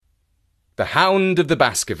The Hound of the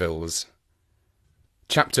Baskervilles.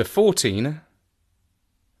 Chapter 14.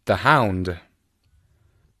 The Hound.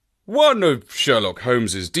 One of Sherlock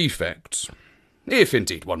Holmes's defects, if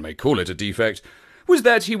indeed one may call it a defect, was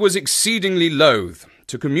that he was exceedingly loath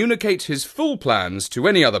to communicate his full plans to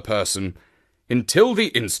any other person until the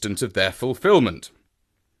instant of their fulfilment.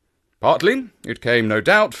 Partly, it came no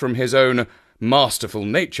doubt from his own masterful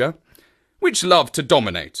nature, which loved to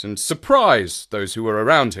dominate and surprise those who were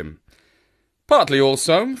around him. Partly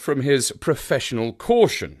also from his professional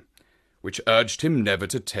caution, which urged him never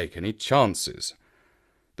to take any chances.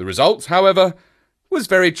 The result, however, was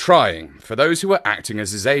very trying for those who were acting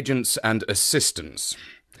as his agents and assistants.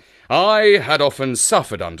 I had often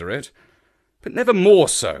suffered under it, but never more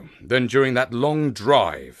so than during that long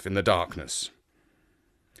drive in the darkness.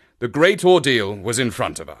 The great ordeal was in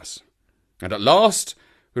front of us, and at last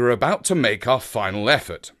we were about to make our final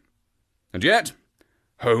effort. And yet,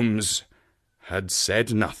 Holmes had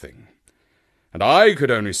said nothing, and I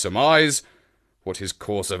could only surmise what his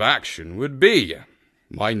course of action would be.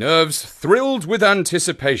 My nerves thrilled with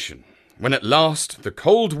anticipation when at last the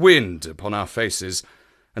cold wind upon our faces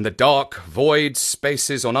and the dark, void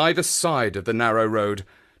spaces on either side of the narrow road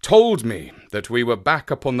told me that we were back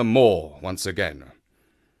upon the moor once again.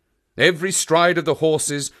 Every stride of the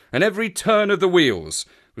horses and every turn of the wheels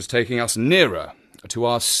was taking us nearer to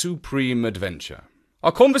our supreme adventure.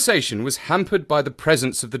 Our conversation was hampered by the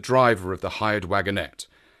presence of the driver of the hired wagonette,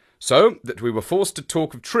 so that we were forced to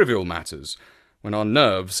talk of trivial matters when our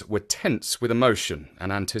nerves were tense with emotion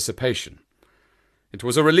and anticipation. It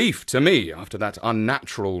was a relief to me after that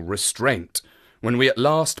unnatural restraint when we at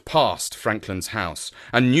last passed Franklin's house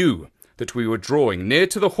and knew that we were drawing near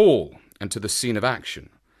to the hall and to the scene of action.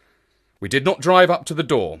 We did not drive up to the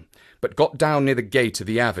door, but got down near the gate of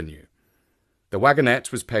the avenue. The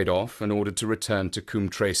wagonette was paid off and ordered to return to Coombe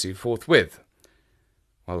Tracey forthwith,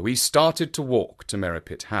 while we started to walk to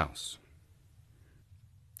Merripit House.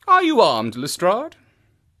 "Are you armed, Lestrade?"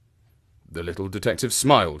 The little detective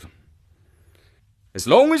smiled. "As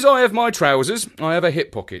long as I have my trousers, I have a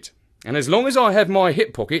hip pocket, and as long as I have my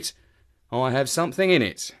hip pocket, I have something in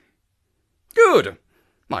it." "Good.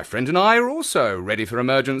 My friend and I are also ready for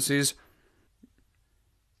emergencies."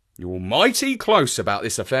 "You're mighty close about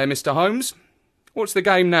this affair, Mr. Holmes. What's the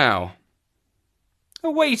game now?"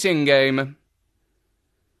 "A waiting game."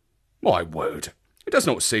 "My word, it does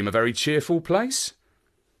not seem a very cheerful place,"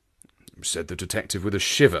 said the detective with a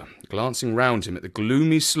shiver, glancing round him at the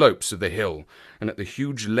gloomy slopes of the hill and at the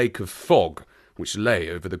huge lake of fog which lay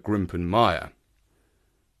over the Grimpen Mire.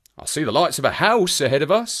 "I see the lights of a house ahead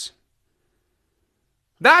of us."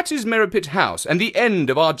 "That is Merripit House, and the end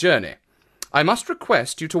of our journey. I must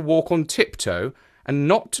request you to walk on tiptoe and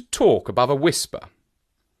not to talk above a whisper."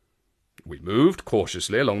 We moved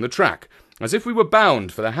cautiously along the track, as if we were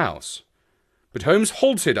bound for the house, but Holmes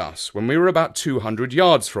halted us when we were about 200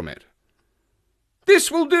 yards from it.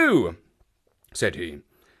 "This will do," said he.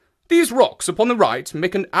 "These rocks upon the right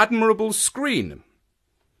make an admirable screen."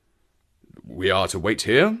 "We are to wait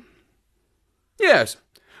here?" "Yes,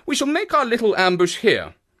 we shall make our little ambush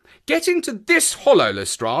here. Get into this hollow,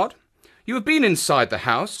 Lestrade. You have been inside the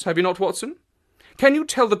house, have you not, Watson? Can you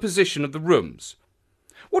tell the position of the rooms?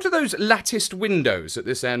 What are those latticed windows at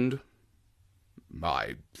this end?"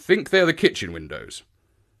 "I think they are the kitchen windows."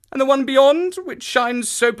 "And the one beyond, which shines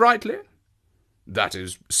so brightly?" "That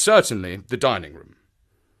is certainly the dining room."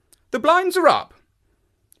 "The blinds are up.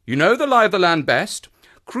 You know the lie of the land best.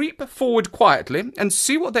 Creep forward quietly and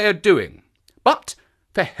see what they are doing. But,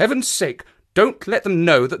 for heaven's sake, don't let them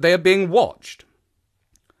know that they are being watched."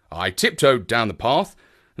 I tiptoed down the path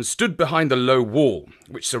and stood behind the low wall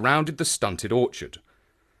which surrounded the stunted orchard.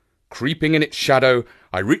 Creeping in its shadow,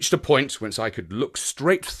 I reached a point whence I could look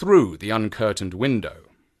straight through the uncurtained window.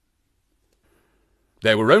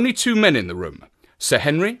 There were only 2 men in the room, Sir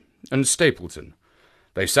Henry and Stapleton.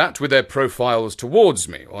 They sat with their profiles towards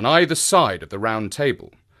me on either side of the round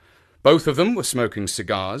table. Both of them were smoking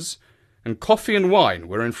cigars, and coffee and wine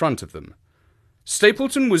were in front of them.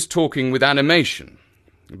 Stapleton was talking with animation,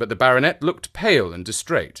 but the baronet looked pale and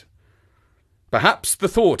distrait. Perhaps the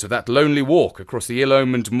thought of that lonely walk across the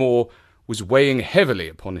ill-omened moor was weighing heavily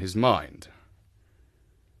upon his mind.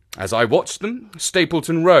 As I watched them,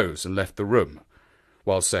 Stapleton rose and left the room,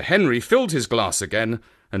 while Sir Henry filled his glass again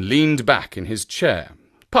and leaned back in his chair,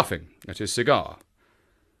 puffing at his cigar.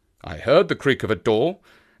 I heard the creak of a door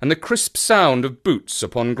and the crisp sound of boots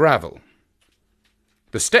upon gravel.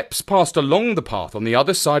 The steps passed along the path on the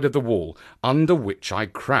other side of the wall, under which I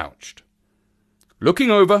crouched.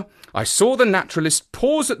 Looking over, I saw the naturalist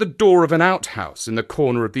pause at the door of an outhouse in the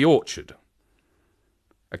corner of the orchard.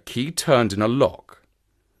 A key turned in a lock,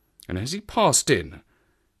 and as he passed in,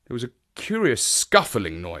 there was a curious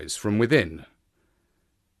scuffling noise from within.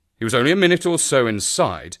 He was only a minute or so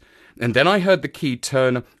inside, and then I heard the key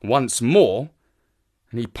turn once more,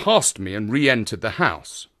 and he passed me and re-entered the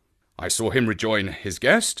house. I saw him rejoin his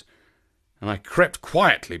guest, and I crept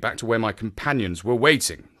quietly back to where my companions were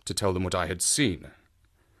waiting to tell them what I had seen.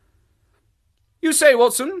 "You say,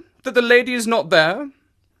 Watson, that the lady is not there?"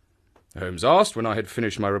 Holmes asked when I had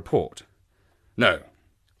finished my report. "No."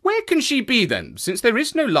 "Where can she be, then, since there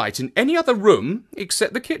is no light in any other room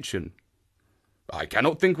except the kitchen?" "I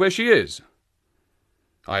cannot think where she is."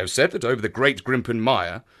 I have said that over the Great Grimpen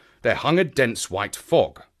Mire there hung a dense white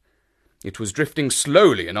fog. It was drifting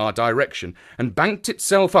slowly in our direction, and banked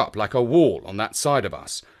itself up like a wall on that side of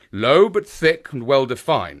us, low but thick and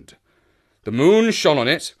well-defined. The moon shone on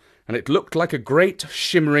it, and it looked like a great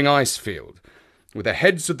shimmering ice field, with the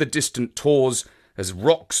heads of the distant tors as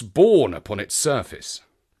rocks borne upon its surface.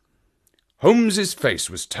 Holmes's face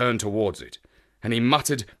was turned towards it, and he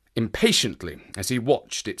muttered impatiently as he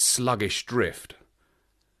watched its sluggish drift.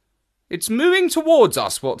 "It's moving towards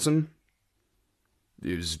us, Watson."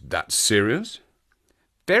 "Is that serious?"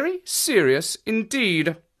 "Very serious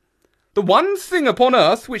indeed. The one thing upon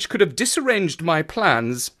earth which could have disarranged my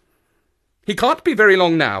plans. He can't be very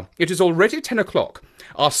long now. It is already 10 o'clock.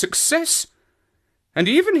 Our success, and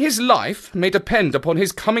even his life, may depend upon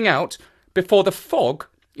his coming out before the fog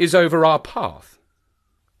is over our path."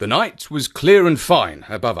 The night was clear and fine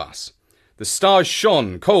above us. The stars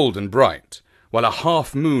shone cold and bright, while a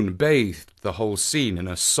half-moon bathed the whole scene in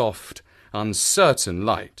a soft, uncertain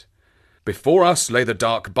light. Before us lay the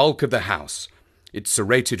dark bulk of the house, its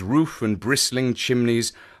serrated roof and bristling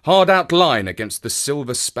chimneys hard outline against the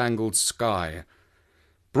silver-spangled sky.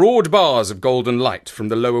 Broad bars of golden light from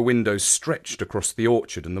the lower windows stretched across the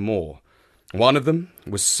orchard and the moor. One of them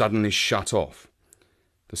was suddenly shut off.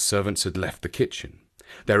 The servants had left the kitchen.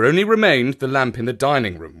 There only remained the lamp in the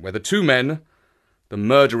dining room, where the two men, the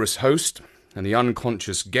murderous host and the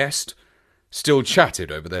unconscious guest, still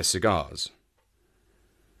chatted over their cigars.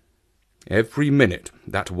 Every minute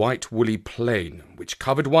that white woolly plain, which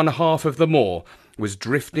covered one half of the moor, was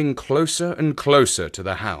drifting closer and closer to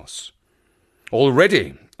the house.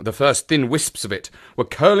 Already the first thin wisps of it were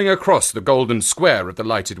curling across the golden square of the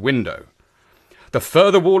lighted window. The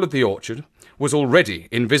further wall of the orchard was already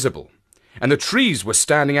invisible, and the trees were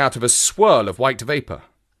standing out of a swirl of white vapour.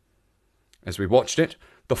 As we watched it,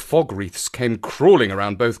 the fog wreaths came crawling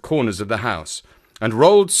around both corners of the house, and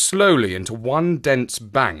rolled slowly into one dense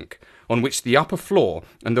bank, on which the upper floor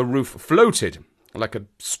and the roof floated like a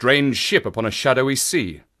strange ship upon a shadowy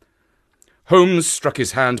sea. Holmes struck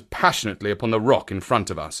his hand passionately upon the rock in front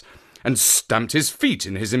of us, and stamped his feet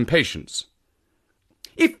in his impatience.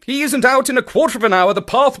 "If he isn't out in a quarter of an hour, the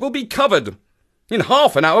path will be covered. In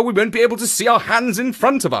half an hour we won't be able to see our hands in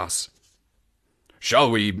front of us."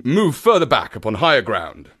 "Shall we move further back upon higher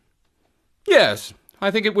ground?" "Yes,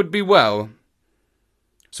 I think it would be well."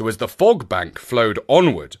 So as the fog bank flowed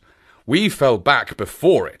onward, we fell back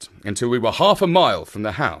before it until we were half a mile from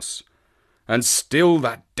the house, and still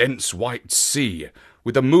that dense white sea,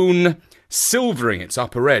 with the moon silvering its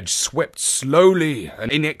upper edge, swept slowly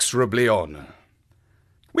and inexorably on.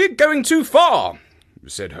 "We're going too far,"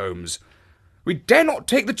 said Holmes. "We dare not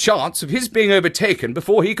take the chance of his being overtaken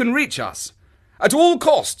before he can reach us. At all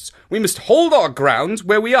costs, we must hold our ground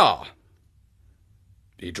where we are."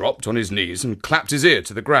 He dropped on his knees and clapped his ear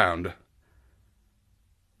to the ground.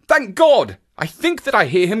 "Thank God! I think that I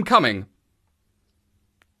hear him coming."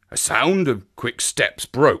 A sound of quick steps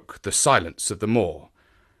broke the silence of the moor.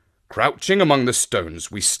 Crouching among the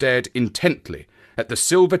stones, we stared intently at the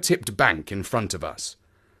silver-tipped bank in front of us.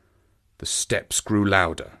 The steps grew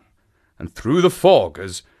louder, and through the fog,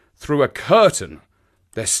 as through a curtain,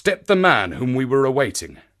 there stepped the man whom we were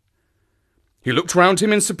awaiting. He looked round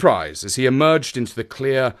him in surprise as he emerged into the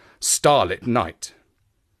clear, starlit night.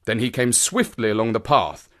 Then he came swiftly along the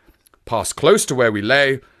path, passed close to where we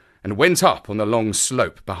lay, and went up on the long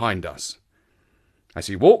slope behind us. As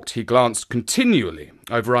he walked, he glanced continually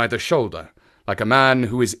over either shoulder, like a man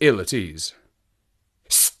who is ill at ease.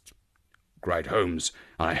 "Hist!" cried Holmes,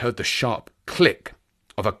 and I heard the sharp click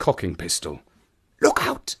of a cocking pistol. "Look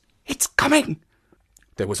out! It's coming!"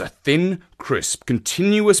 There was a thin, crisp,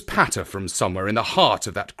 continuous patter from somewhere in the heart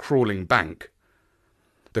of that crawling bank.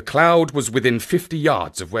 The cloud was within 50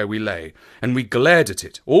 yards of where we lay, and we glared at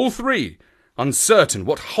it, all three, uncertain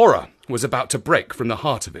what horror was about to break from the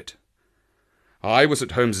heart of it. I was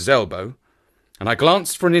at Holmes's elbow, and I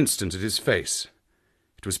glanced for an instant at his face.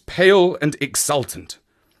 It was pale and exultant,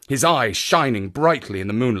 his eyes shining brightly in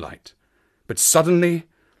the moonlight. But suddenly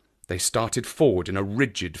They started forward in a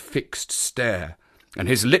rigid, fixed stare, and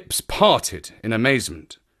his lips parted in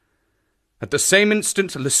amazement. At the same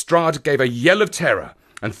instant, Lestrade gave a yell of terror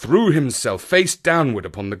and threw himself face downward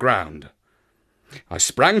upon the ground. I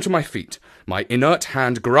sprang to my feet, my inert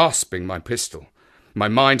hand grasping my pistol, my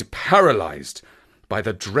mind paralysed by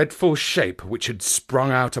the dreadful shape which had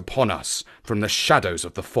sprung out upon us from the shadows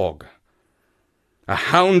of the fog. A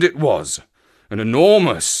hound it was, an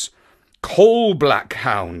enormous, coal-black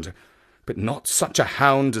hound, but not such a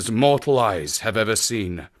hound as mortal eyes have ever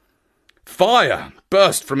seen. Fire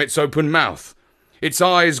burst from its open mouth. Its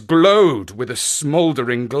eyes glowed with a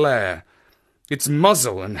smouldering glare. Its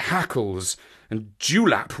muzzle and hackles and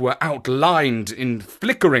dewlap were outlined in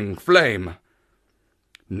flickering flame.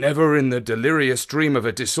 Never in the delirious dream of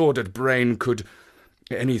a disordered brain could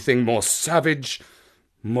anything more savage,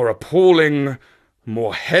 more appalling,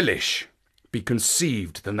 more hellish be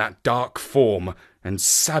conceived than that dark form and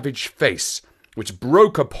savage face which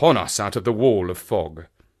broke upon us out of the wall of fog.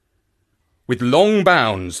 With long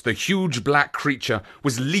bounds, the huge black creature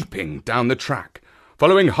was leaping down the track,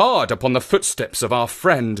 following hard upon the footsteps of our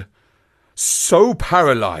friend. So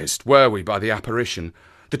paralysed were we by the apparition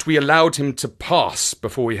that we allowed him to pass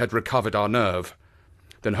before we had recovered our nerve.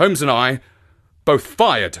 Then Holmes and I both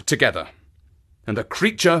fired together, and the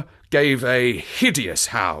creature gave a hideous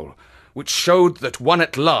howl, which showed that one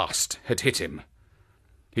at last had hit him.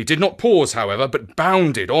 He did not pause, however, but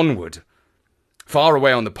bounded onward. Far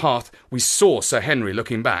away on the path, we saw Sir Henry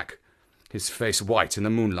looking back, his face white in the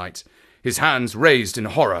moonlight, his hands raised in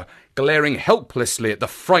horror, glaring helplessly at the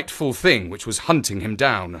frightful thing which was hunting him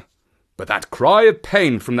down. But that cry of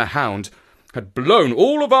pain from the hound had blown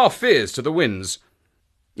all of our fears to the winds.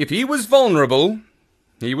 If he was vulnerable,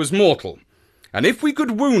 he was mortal, and if we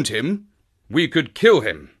could wound him, we could kill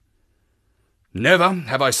him. Never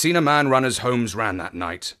have I seen a man run as Holmes ran that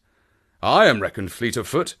night. I am reckoned fleet of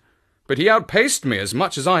foot, but he outpaced me as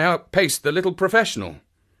much as I outpaced the little professional.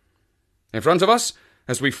 In front of us,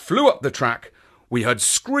 as we flew up the track, we heard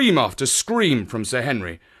scream after scream from Sir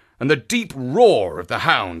Henry, and the deep roar of the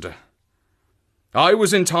hound. I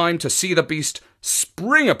was in time to see the beast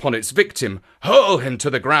spring upon its victim, hurl him to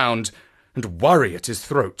the ground, and worry at his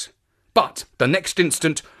throat. But the next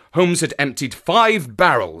instant, Holmes had emptied 5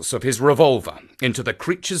 barrels of his revolver into the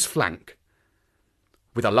creature's flank.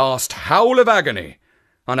 With a last howl of agony,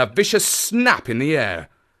 and a vicious snap in the air,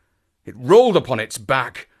 it rolled upon its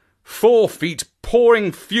back, 4 feet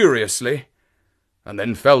pawing furiously, and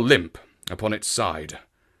then fell limp upon its side.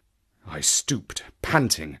 I stooped,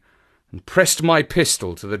 panting, and pressed my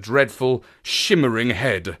pistol to the dreadful, shimmering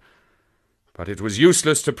head. But it was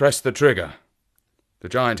useless to press the trigger. The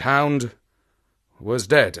giant hound was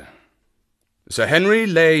dead. Sir Henry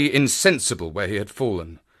lay insensible where he had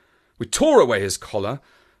fallen. We tore away his collar,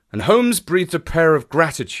 and Holmes breathed a prayer of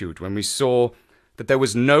gratitude when we saw that there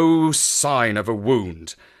was no sign of a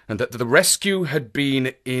wound, and that the rescue had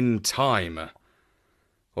been in time.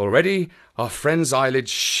 Already our friend's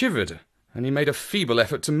eyelids shivered, and he made a feeble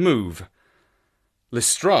effort to move.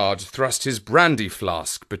 Lestrade thrust his brandy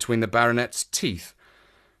flask between the baronet's teeth,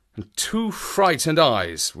 and 2 frightened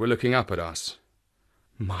eyes were looking up at us.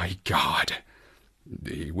 "My God,"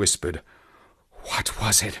 he whispered. "What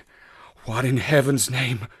was it? What in heaven's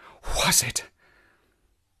name was it?"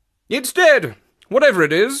 "It's dead, whatever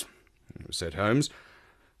it is," said Holmes.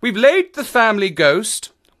 "We've laid the family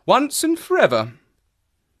ghost, once and forever."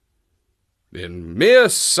 In mere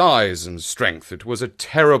size and strength, it was a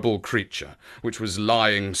terrible creature which was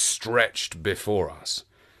lying stretched before us.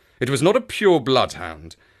 It was not a pure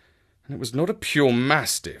bloodhound, and it was not a pure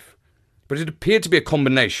mastiff, but it appeared to be a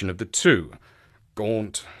combination of the two,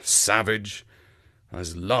 gaunt, savage,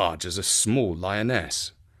 as large as a small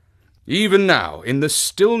lioness. Even now, in the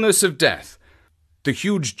stillness of death, the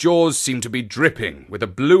huge jaws seemed to be dripping with a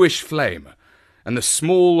bluish flame, and the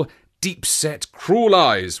small, deep-set, cruel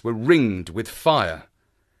eyes were ringed with fire.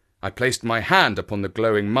 I placed my hand upon the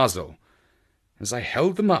glowing muzzle. As I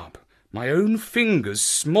held them up, my own fingers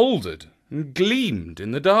smouldered and gleamed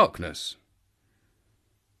in the darkness.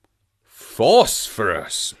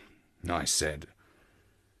 "Phosphorus," I said.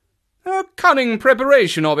 "A cunning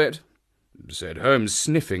preparation of it," said Holmes,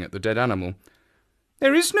 sniffing at the dead animal.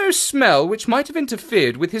 "There is no smell which might have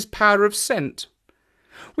interfered with his power of scent.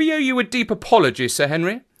 We owe you a deep apology, Sir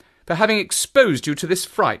Henry, for having exposed you to this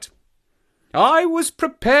fright. I was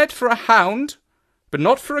prepared for a hound, but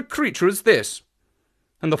not for a creature as this,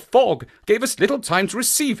 and the fog gave us little time to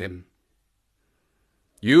receive him."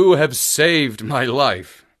 "You have saved my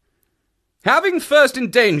life." "Having first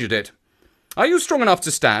endangered it. Are you strong enough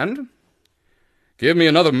to stand?" "Give me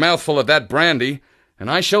another mouthful of that brandy, and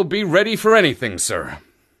I shall be ready for anything, sir.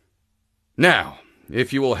 Now,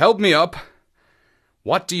 if you will help me up,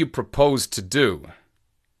 what do you propose to do?"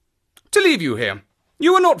 "To leave you here.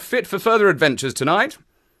 You are not fit for further adventures tonight.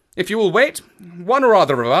 If you will wait, one or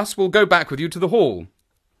other of us will go back with you to the hall."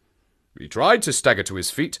 He tried to stagger to his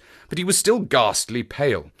feet, but he was still ghastly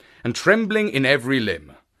pale, and trembling in every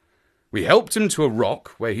limb. We helped him to a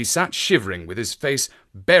rock, where he sat shivering with his face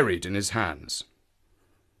buried in his hands.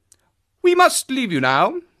 "We must leave you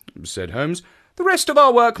now," said Holmes. "The rest of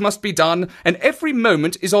our work must be done, and every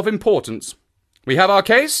moment is of importance. We have our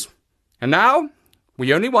case, and now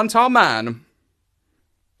we only want our man.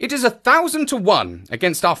 It is 1,000 to 1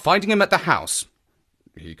 against our finding him at the house,"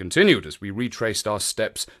 he continued as we retraced our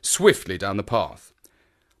steps swiftly down the path.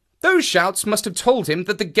 "Those shouts must have told him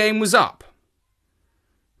that the game was up."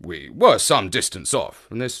 "We were some distance off,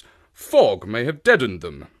 and this fog may have deadened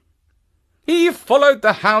them." "He followed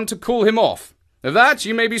the Hound to call him off. Of that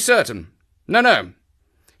you may be certain. No.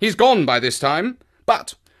 He's gone by this time,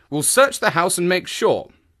 but we'll search the house and make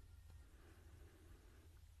sure."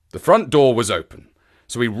 The front door was open,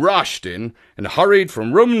 so we rushed in and hurried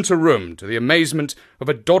from room to room to the amazement of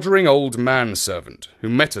a doddering old manservant who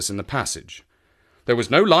met us in the passage. There was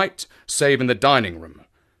no light save in the dining room,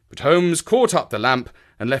 but Holmes caught up the lamp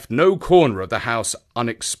and left no corner of the house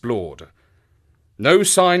unexplored. No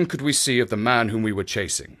sign could we see of the man whom we were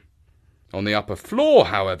chasing. On the upper floor,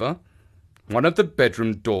 however, one of the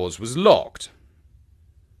bedroom doors was locked.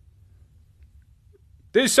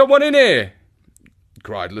 "There's someone in here!"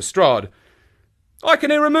 cried Lestrade. "I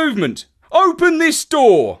can hear a movement! Open this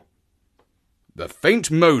door!" The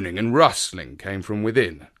faint moaning and rustling came from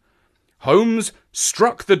within. Holmes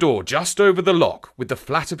struck the door just over the lock with the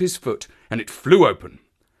flat of his foot, and it flew open.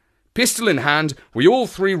 Pistol in hand, we all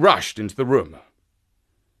three rushed into the room.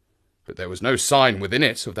 But there was no sign within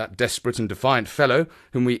it of that desperate and defiant fellow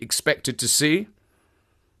whom we expected to see.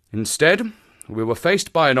 Instead, we were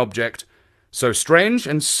faced by an object so strange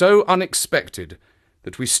and so unexpected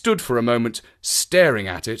that we stood for a moment staring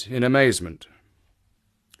at it in amazement.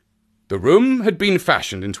 The room had been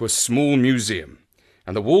fashioned into a small museum,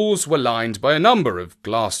 and the walls were lined by a number of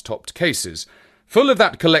glass-topped cases, full of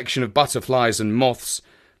that collection of butterflies and moths,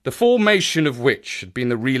 the formation of which had been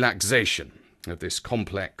the relaxation of this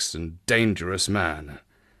complex and dangerous man.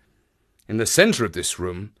 In the centre of this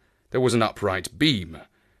room there was an upright beam,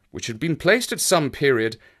 which had been placed at some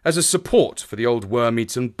period as a support for the old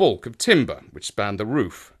worm-eaten bulk of timber which spanned the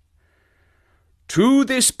roof. To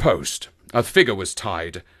this post a figure was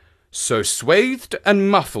tied, so swathed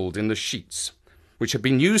and muffled in the sheets, which had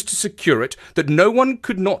been used to secure it, that no one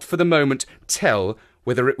could not for the moment tell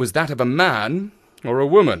whether it was that of a man or a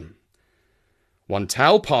woman. One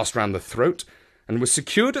towel passed round the throat and was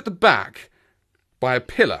secured at the back by a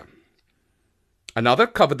pillar. Another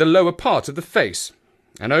covered the lower part of the face,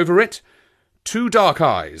 and over it 2 dark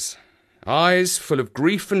eyes full of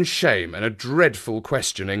grief and shame and a dreadful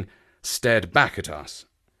questioning, stared back at us.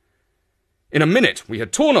 In a minute we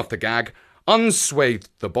had torn off the gag, unswathed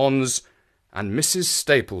the bonds, and Mrs.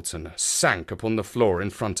 Stapleton sank upon the floor in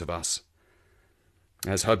front of us.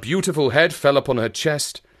 As her beautiful head fell upon her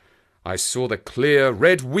chest, I saw the clear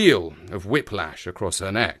red wheal of whiplash across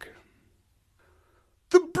her neck.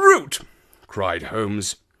 "The brute!" cried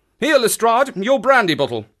Holmes. "Here, Lestrade, your brandy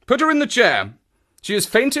bottle. Put her in the chair. She has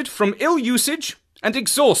fainted from ill usage and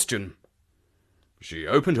exhaustion." She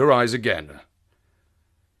opened her eyes again.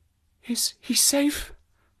 "Is he safe?"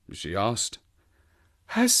 she asked.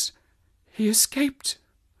 "Has he escaped?"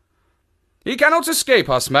 "He cannot escape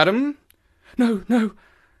us, madam." No,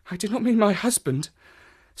 I did not mean my husband.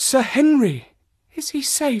 Sir Henry, is he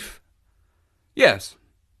safe?" "Yes."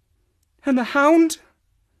 "And the Hound?"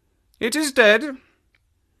 "It is dead."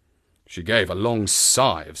 She gave a long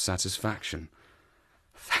sigh of satisfaction.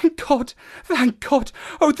 Thank God!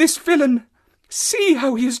 Oh, this villain! See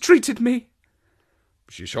how he has treated me!"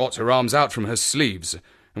 She shot her arms out from her sleeves,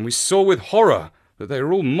 and we saw with horror that they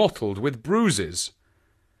were all mottled with bruises.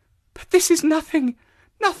 "But this is nothing.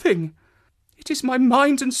 It is my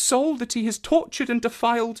mind and soul that he has tortured and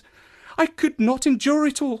defiled. I could not endure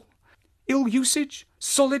it all. Ill usage,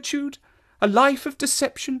 solitude, a life of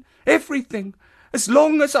deception, everything, as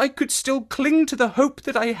long as I could still cling to the hope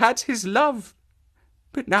that I had his love.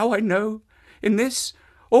 But now I know, in this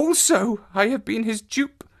also I have been his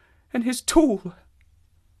dupe and his tool."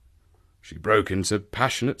 She broke into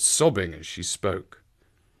passionate sobbing as she spoke.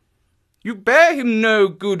 "You bear him no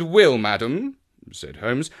good will, madam," said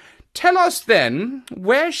Holmes. "Tell us, then,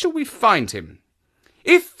 where shall we find him?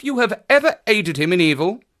 If you have ever aided him in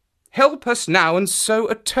evil, help us now and so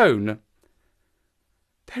atone."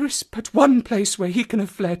 "There is but one place where he can have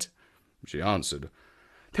fled," she answered.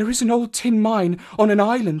 "There is an old tin mine on an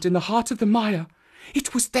island in the heart of the mire.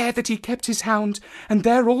 It was there that he kept his hound, and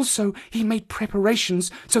there also he made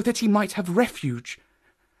preparations so that he might have refuge.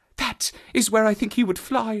 That is where I think he would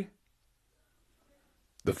fly."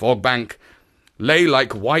 The fog bank lay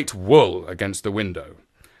like white wool against the window.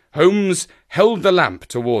 Holmes held the lamp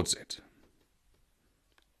towards it.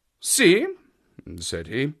 "See," said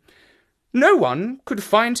he, "no one could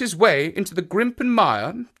find his way into the Grimpen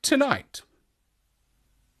Mire tonight."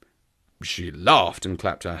 She laughed and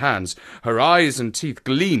clapped her hands. Her eyes and teeth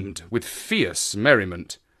gleamed with fierce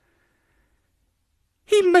merriment.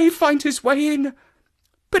 "He may find his way in,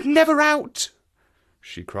 but never out,"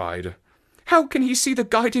 she cried. "How can he see the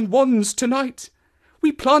guiding wands tonight?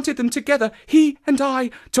 We planted them together, he and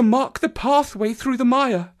I, to mark the pathway through the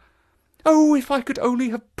mire. Oh, if I could only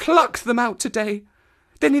have plucked them out today!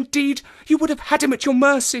 Then indeed you would have had him at your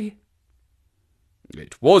mercy."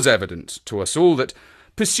 It was evident to us all that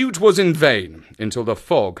pursuit was in vain until the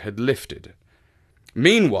fog had lifted.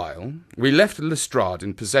 Meanwhile, we left Lestrade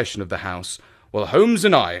in possession of the house, while Holmes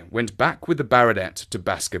and I went back with the baronet to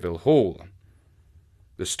Baskerville Hall.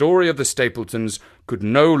 The story of the Stapletons could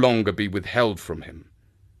no longer be withheld from him.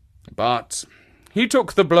 But he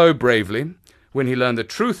took the blow bravely when he learned the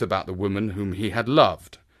truth about the woman whom he had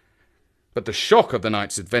loved. But the shock of the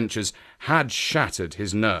night's adventures had shattered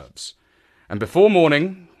his nerves, and before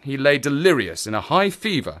morning he lay delirious in a high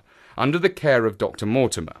fever under the care of Dr.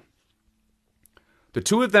 Mortimer. The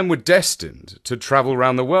two of them were destined to travel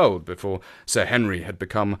round the world before Sir Henry had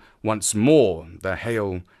become once more the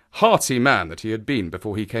hale, hearty man that he had been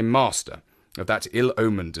before he came master of that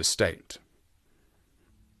ill-omened estate.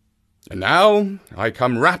 And now I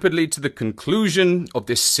come rapidly to the conclusion of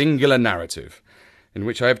this singular narrative, in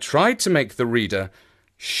which I have tried to make the reader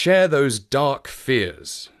share those dark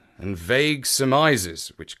fears and vague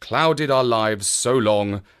surmises which clouded our lives so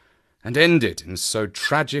long and ended in so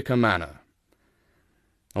tragic a manner.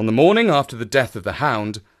 On the morning after the death of the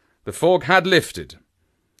Hound, the fog had lifted,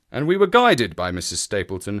 and we were guided by Mrs.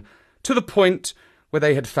 Stapleton to the point where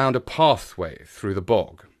they had found a pathway through the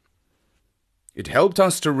bog. It helped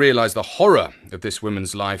us to realize the horror of this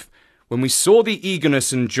woman's life when we saw the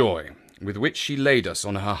eagerness and joy with which she laid us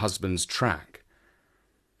on her husband's track.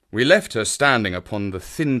 We left her standing upon the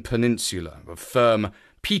thin peninsula of firm,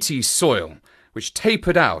 peaty soil which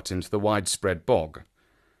tapered out into the widespread bog.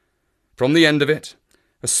 From the end of it,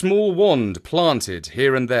 a small wand planted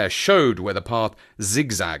here and there showed where the path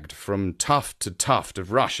zigzagged from tuft to tuft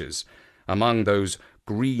of rushes among those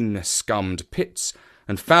green-scummed pits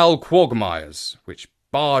and foul quagmires which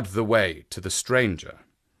barred the way to the stranger.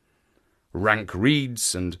 Rank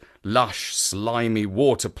reeds and lush, slimy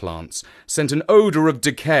water plants sent an odour of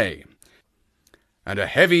decay, and a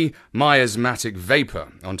heavy miasmatic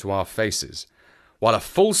vapour onto our faces, while a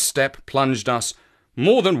false step plunged us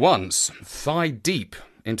more than once thigh-deep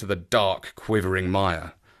into the dark, quivering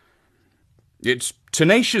mire. Its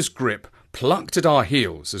tenacious grip plucked at our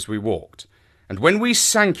heels as we walked, and when we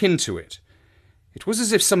sank into it, it was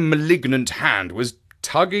as if some malignant hand was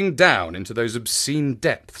tugging down into those obscene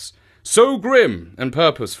depths. So grim and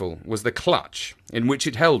purposeful was the clutch in which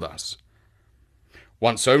it held us.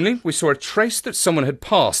 Once only we saw a trace that someone had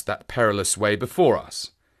passed that perilous way before us.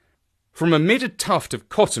 From amid a tuft of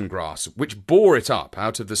cotton grass which bore it up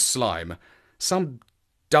out of the slime, some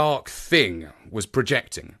dark thing was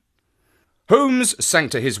projecting. Holmes sank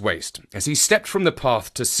to his waist as he stepped from the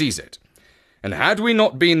path to seize it, and had we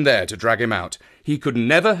not been there to drag him out, he could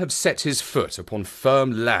never have set his foot upon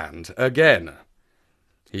firm land again.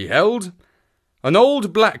 He held an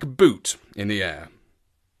old black boot in the air.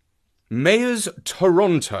 Mayor's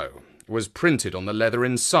Toronto was printed on the leather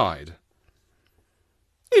inside.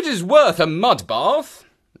 "It is worth a mud bath,"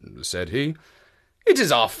 said he. "It is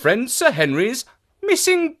our friend Sir Henry's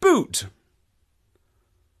missing boot."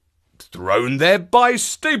 "Thrown there by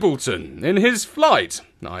Stapleton in his flight,"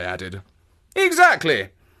 I added.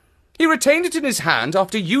 "Exactly. He retained it in his hand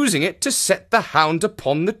after using it to set the Hound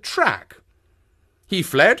upon the track. He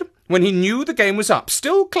fled when he knew the game was up,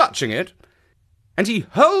 still clutching it, and he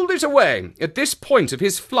hurled it away at this point of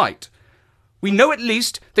his flight. We know at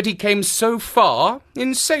least that he came so far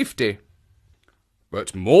in safety."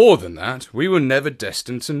 But more than that we were never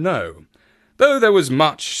destined to know, though there was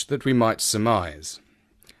much that we might surmise.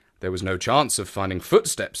 There was no chance of finding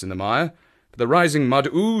footsteps in the mire, for the rising mud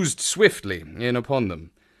oozed swiftly in upon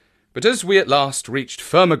them. But as we at last reached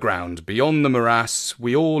firmer ground beyond the morass,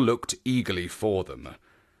 we all looked eagerly for them.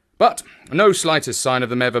 But no slightest sign of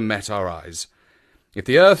them ever met our eyes. If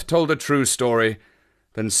the earth told a true story,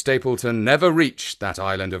 then Stapleton never reached that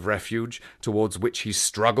island of refuge towards which he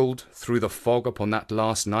struggled through the fog upon that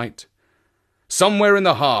last night. Somewhere in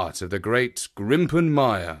the heart of the great Grimpen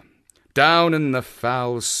mire, down in the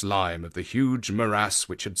foul slime of the huge morass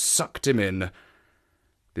which had sucked him in,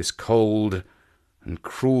 this cold and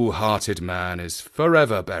cruel-hearted man is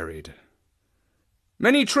forever buried.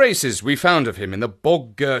 Many traces we found of him in the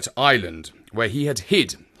bog-girt island where he had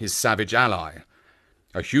hid his savage ally.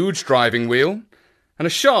 A huge driving wheel and a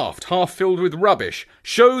shaft half filled with rubbish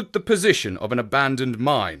showed the position of an abandoned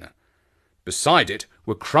mine. Beside it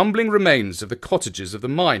were crumbling remains of the cottages of the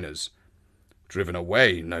miners, driven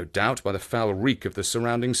away, no doubt, by the foul reek of the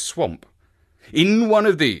surrounding swamp. In one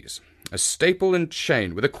of these, a staple and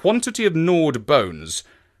chain with a quantity of gnawed bones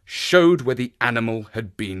showed where the animal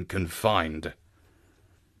had been confined.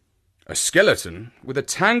 A skeleton with a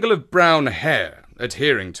tangle of brown hair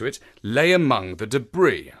adhering to it lay among the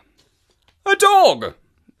debris. "A dog!"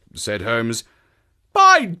 said Holmes.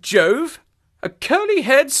 "By Jove! A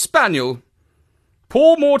curly-haired spaniel!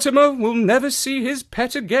 Poor Mortimer will never see his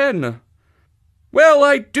pet again. Well,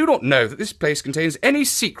 I do not know that this place contains any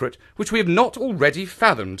secret which we have not already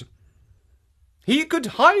fathomed. He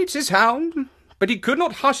could hide his hound, but he could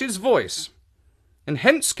not hush his voice, and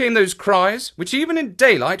hence came those cries which even in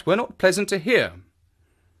daylight were not pleasant to hear.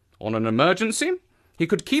 On an emergency, he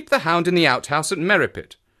could keep the hound in the outhouse at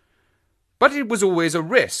Merripit, but it was always a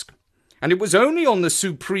risk, and it was only on the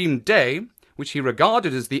supreme day, which he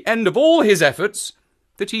regarded as the end of all his efforts,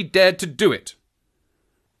 that he dared to do it.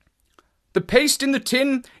 The paste in the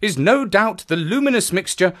tin is no doubt the luminous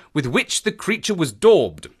mixture with which the creature was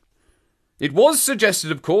daubed. It was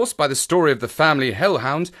suggested, of course, by the story of the family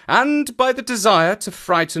hellhound, and by the desire to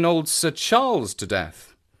frighten old Sir Charles to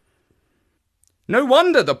death. No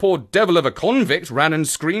wonder the poor devil of a convict ran and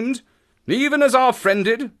screamed, even as our friend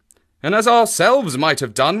did, and as ourselves might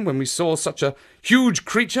have done when we saw such a huge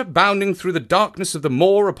creature bounding through the darkness of the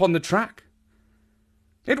moor upon the track.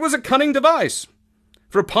 It was a cunning device,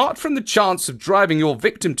 for apart from the chance of driving your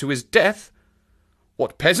victim to his death,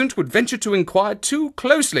 what peasant would venture to inquire too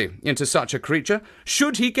closely into such a creature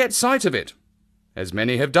should he get sight of it, as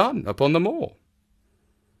many have done upon the moor?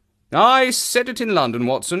 I said it in London,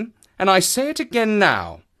 Watson, and I say it again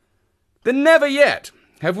now, that never yet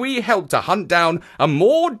have we helped to hunt down a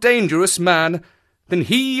more dangerous man than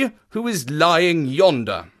he who is lying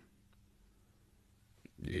yonder.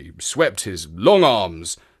 He swept his long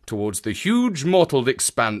arms towards the huge mottled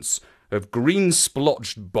expanse of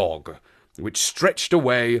green-splotched bog, which stretched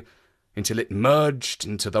away until it merged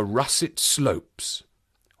into the russet slopes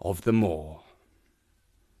of the moor.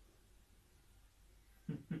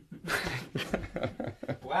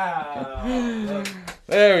 Wow! Look.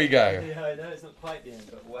 There we go. Yeah, I know it's not quite the end,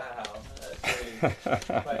 but wow, that's really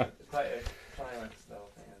quite a climax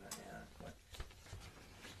style thing, isn't it? Yeah. Quite.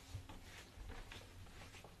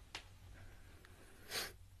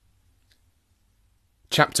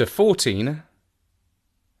 Chapter 14.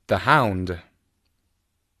 The Hound.